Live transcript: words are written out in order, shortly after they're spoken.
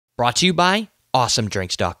Brought to you by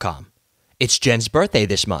AwesomeDrinks.com. It's Jen's birthday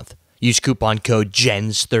this month. Use coupon code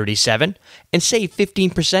JENS37 and save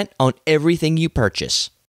 15% on everything you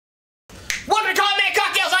purchase. Welcome to Common Man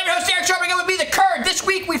Cocktails. I'm your host, Eric Sharping. It would be the Curd. This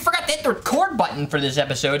week, we forgot to hit the record button for this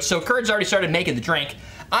episode, so Curd's already started making the drink.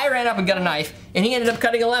 I ran up and got a knife, and he ended up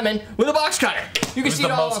cutting a lemon with a box cutter. You can see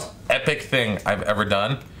it all. It was the most epic thing I've ever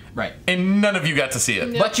done. Right. And none of you got to see it.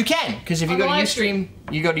 No. But you can, because if you go to Ustream,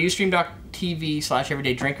 you go to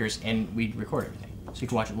ustream.tv/everydaydrinkers, and we record everything. So you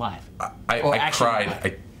can watch it live. I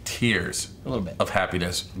cried tears a little bit of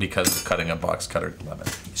happiness because of cutting a box cutter lemon.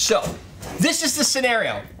 So, this is the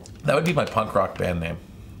scenario. That would be my punk rock band name.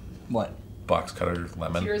 What? Box cutter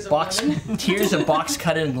lemon. Tears of lemon. Tears of box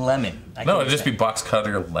cutter lemon. No, it'd just be box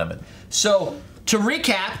cutter lemon. So, to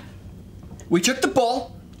recap, we took the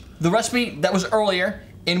bowl, the recipe that was earlier,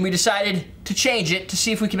 and we decided to change it to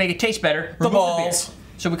see if we can make it taste better. The balls. The beer.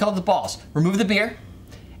 So we called it the balls. Remove the beer,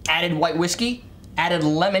 added white whiskey, added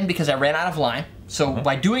lemon because I ran out of lime. So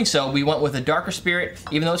by doing so, we went with a darker spirit.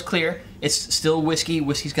 Even though it's clear, it's still whiskey.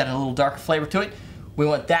 Whiskey's got a little darker flavor to it. We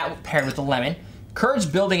want that paired with the lemon. Curd's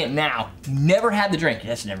building it now. Never had the drink.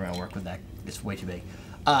 That's never gonna work with that. It's way too big.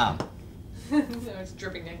 No, it's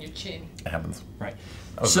dripping down your chin. It happens. Right.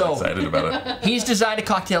 I was so excited about it. He's designed a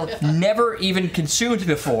cocktail never even consumed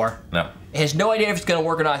before. No. He has no idea if it's gonna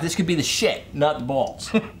work or not. This could be the shit, not the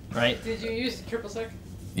balls. Right? Did you use the triple sec?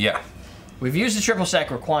 Yeah. We've used the triple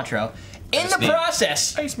sec or Cointreau. In the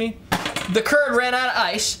process, the Curd ran out of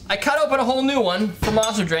ice. I cut open a whole new one from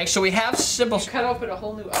Awesome Drinks, so we have simple. You cut open a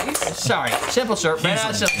whole new ice? Sorry, simple syrup. Ran out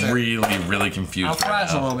of simple syrup. Really confused. I'll fry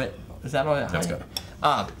this a little bit. Is that all right? That's good.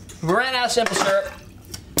 We ran out of simple syrup,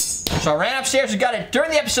 so I ran upstairs and got it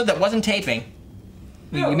during the episode that wasn't taping.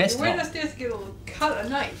 You missed it. Where does this cut a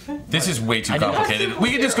knife? This is way too complicated.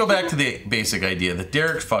 We can just go back to the basic idea that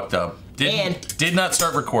Derek fucked up, did not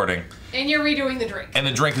start recording. And you're redoing the drink. And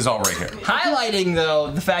the drink is all right here. Highlighting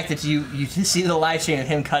though the fact that you see the live stream of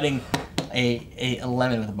him cutting a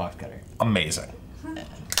lemon with a box cutter. Amazing.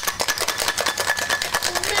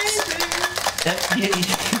 You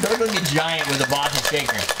look like a giant with a Boston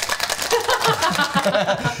shaker.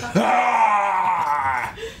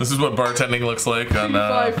 This is what bartending looks like on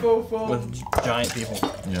with giant people.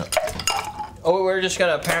 Yeah. Oh, we're just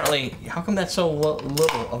gonna apparently. How come that's so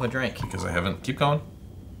little of a drink? Because I haven't. Keep going.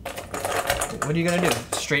 What are you gonna do?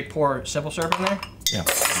 Straight pour simple syrup in there? Yeah.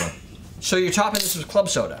 So you're topping this with club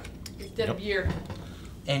soda. Instead of beer.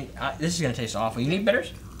 And this is gonna taste awful. You need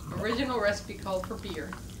bitters? Original recipe called for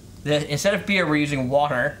beer. Instead of beer, we're using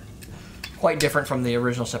water. Quite different from the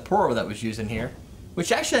original Sapporo that was used in here.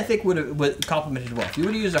 Which actually I think would have complemented well. If you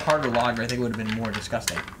would have used a harder lager, I think it would have been more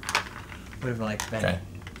disgusting. Would have like been. Okay.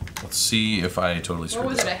 Let's see if I totally screwed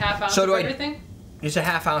What was this it, a half ounce So of do everything? It's a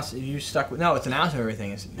half ounce. You stuck with. No, it's an ounce of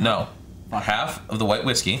everything. No. Half of the white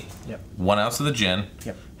whiskey. Yep. 1 ounce of the gin.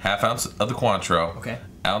 Yep. Half ounce of the Cointreau. Okay.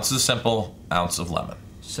 Ounce of simple. Ounce of lemon.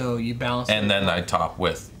 So you balance. And then I top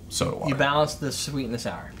with soda water. You balance the sweet and the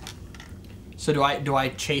sour. So do I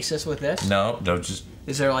chase this with this? No, just.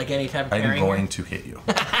 Is there like any type of I'm pairing going here? to hit you.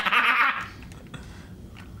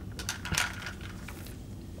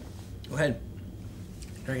 Go ahead.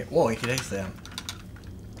 Drink it. Whoa, you can taste them.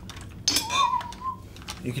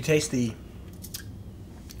 You can taste the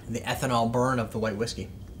ethanol burn of the white whiskey.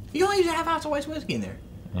 You only use a half ounce of white whiskey in there.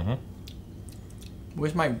 Mm-hmm.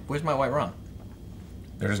 Where's my white rum?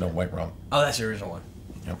 There is no white rum. Oh, that's the original one.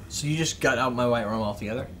 Yep. So you just got out my white rum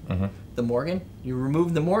altogether? Mm-hmm. The Morgan? You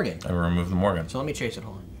removed the Morgan. I removed the Morgan. So let me chase it.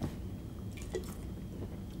 Hold on. It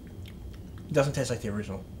doesn't taste like the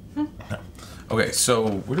original. No. Okay, so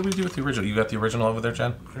what do we do with the original? You got the original over there,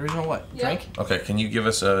 Jen? The original what? Yeah. Drink? Okay, can you give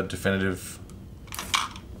us a definitive,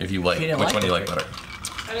 if you like, If you didn't which like one it, you like Rick. better?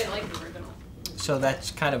 I didn't like the original. So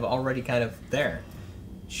that's kind of already kind of there.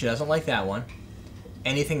 She doesn't like that one.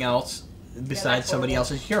 Anything else besides somebody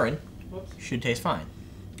horrible. else's urine Whoops. should taste fine.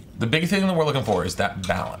 The big thing that we're looking for is that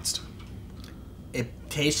balanced. It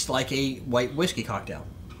tastes like a white whiskey cocktail.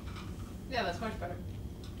 Yeah, that's much better.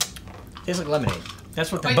 Tastes like lemonade.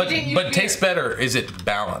 That's what. But But you didn't use but beer. tastes better. Is it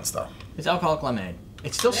balanced though? It's alcoholic lemonade.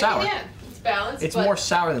 It's still sour. Yeah, it's balanced. It's but more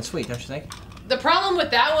sour than sweet, don't you think? The problem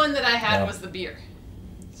with that one that I had No. was the beer.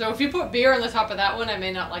 So if you put beer on the top of that one, I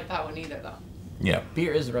may not like that one either, though. Yeah.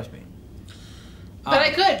 Beer is the recipe. But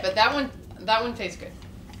I could. But that one tastes good.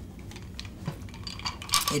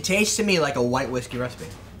 It tastes to me like a white whiskey recipe.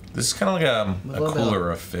 This is kind of like a little bit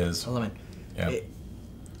cooler of fizz. A lemon. Yeah.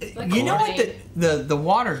 like You know what? lemonade. The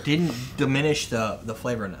water didn't diminish the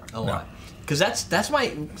flavor a lot. Because that's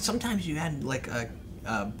why sometimes you add like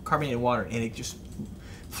carbonated water and it just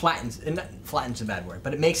flattens, and not flattens a bad word,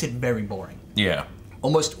 but it makes it very boring. Yeah.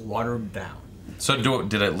 almost watered down. So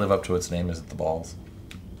did it live up to its name? Is it the balls?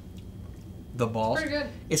 The balls. Pretty good.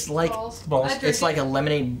 It's like Balls. It's like a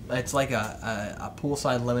lemonade. It's like a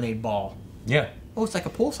poolside lemonade ball. Yeah. Oh, it's like a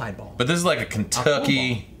poolside ball. But this is like a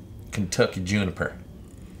Kentucky juniper.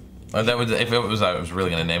 That would if it was I was really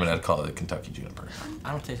gonna name it, I'd call it a Kentucky juniper.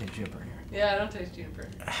 I don't taste any juniper here. Yeah, I don't taste juniper.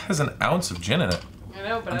 It has an ounce of gin in it. I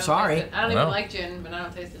know, but I'm I don't sorry. taste it. I don't No. even like gin, but I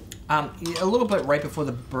don't taste it. A little bit right before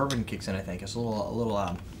the bourbon kicks in. I think it's a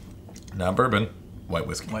little Not bourbon, white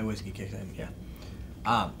whiskey. white whiskey kicks in.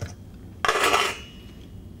 Yeah.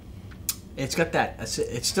 It's got that.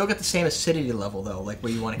 It's still got the same acidity level though, like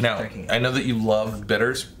where you want to keep Now, drinking it. I know that you love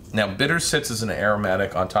bitters. Now, bitter sits as an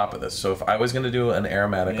aromatic on top of this. So if I was going to do an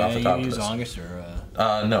aromatic off the top of use this, August or.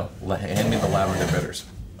 no, hand me the lavender bitters.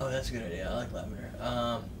 Oh, that's a good idea. I like lavender.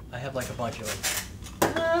 I have like a bunch of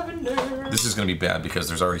them. Lavender. This is going to be bad because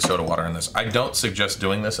there's already soda water in this. I don't suggest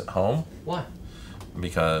doing this at home Why?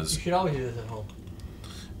 because You should always do this at home.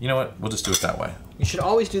 you know what? We'll just do it that way. You should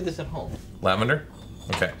always do this at home. Lavender.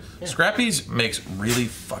 Okay. Yeah. Scrappy's makes really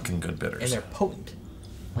fucking good And bitters. they're potent.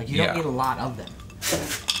 Like, you Yeah. don't need a lot of them.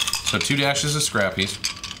 So 2 dashes of Scrappy's.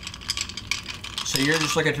 So you're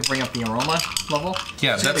just looking to bring up the aroma level?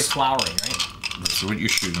 Yeah, it's gonna be that's- flowery, right? That's what you're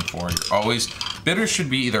shooting for. You're always bitters should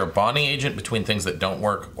be either a bonding agent between things that don't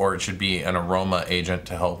work, or it should be an aroma agent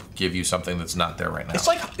to help give you something that's not there right now. It's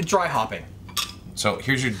like dry hopping. So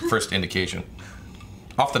here's your first indication.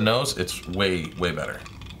 Off the nose, it's way better.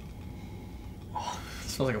 It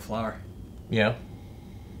smells like a flower. Yeah.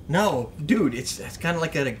 No, dude, it's kind of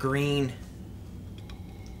like a green.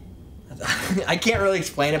 I can't really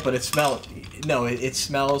explain it, but it smells. No, it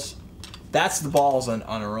smells. That's the balls on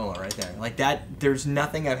aroma right there. Like that. There's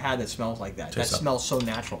nothing I've had that smells like that. Taste That that. smells so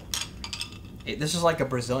natural. This is like a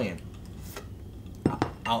Brazilian.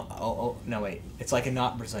 Oh no, wait. It's like a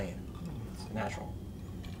not Brazilian. It's natural.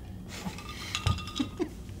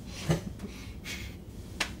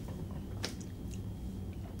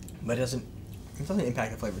 But it doesn't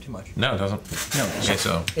impact the flavor too much. No, it doesn't. No. Okay,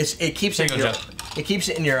 so It keeps Here it you in go, your, Jeff. it keeps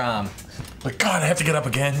it in your like God, I have to get up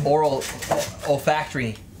again. oral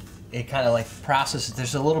olfactory. It kind of like processes.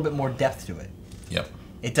 There's a little bit more depth to it. Yep.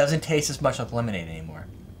 It doesn't taste as much like lemonade anymore.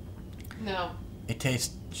 No. It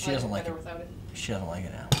tastes. She I doesn't like like it it. better without it. She doesn't like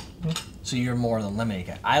it now. So you're more the lemonade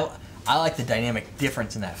guy. I like the dynamic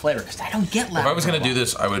difference in that flavor because I don't get lavender. If I was gonna a do lot.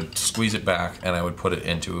 this, I would squeeze it back and I would put it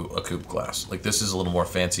into a coupe glass. Like this is a little more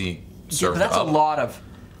fancy. Yeah, Served but that's up. a lot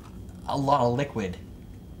of liquid.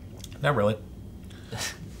 Not really.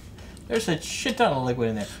 There's a shit ton of liquid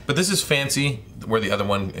in there. But this is fancy, where the other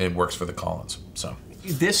one it works for the Collins. So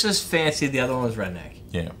This is fancy. The other one was redneck.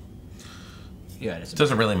 yeah, Yeah, it is. it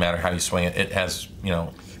doesn't really matter how you swing it. It has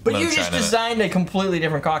But you moonshine just in it. designed a completely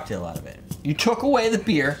different cocktail out of it. You took away the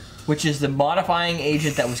beer, which is the modifying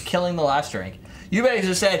agent that was killing the last drink. You basically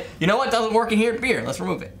just said, you know what doesn't work in here? Beer. Let's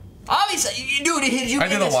remove it. Obviously, dude, you I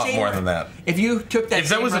did a lot more than that. If you took that, If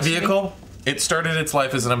that same was a recipe- vehicle, it started its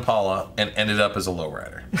life as an Impala and ended up as a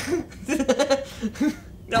lowrider.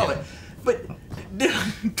 no, Yeah. but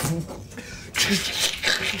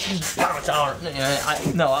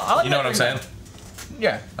no, I like You know that what I'm saying?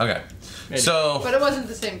 Yeah. Okay. Maybe. So, But it wasn't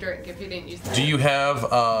the same drink if you didn't use that. do you have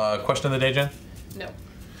a question of the day, Jen? No.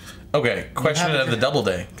 Okay, question have a of the drink. double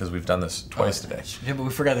day, because we've done this twice today. Yeah, but we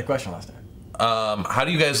forgot the question last time. How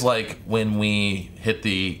do you guys like when we hit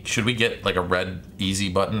should we get like a red easy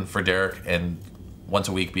button for Derek and once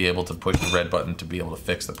a week be able to push the red button to be able to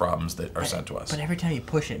fix the problems that are sent to us? But every time you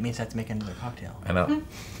push it, it means I have to make another cocktail. I know.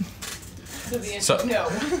 So the answer So- is no.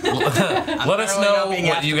 Let us really know not being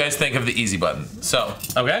what asked. you guys think of the easy button. So,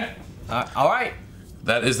 okay? All right.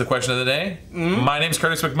 That is the question of the day. My name's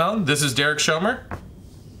Curtis McMillan. This is Derek Schomer.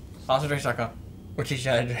 AwesomeDrinks.com. We're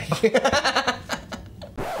teaching you how to drink.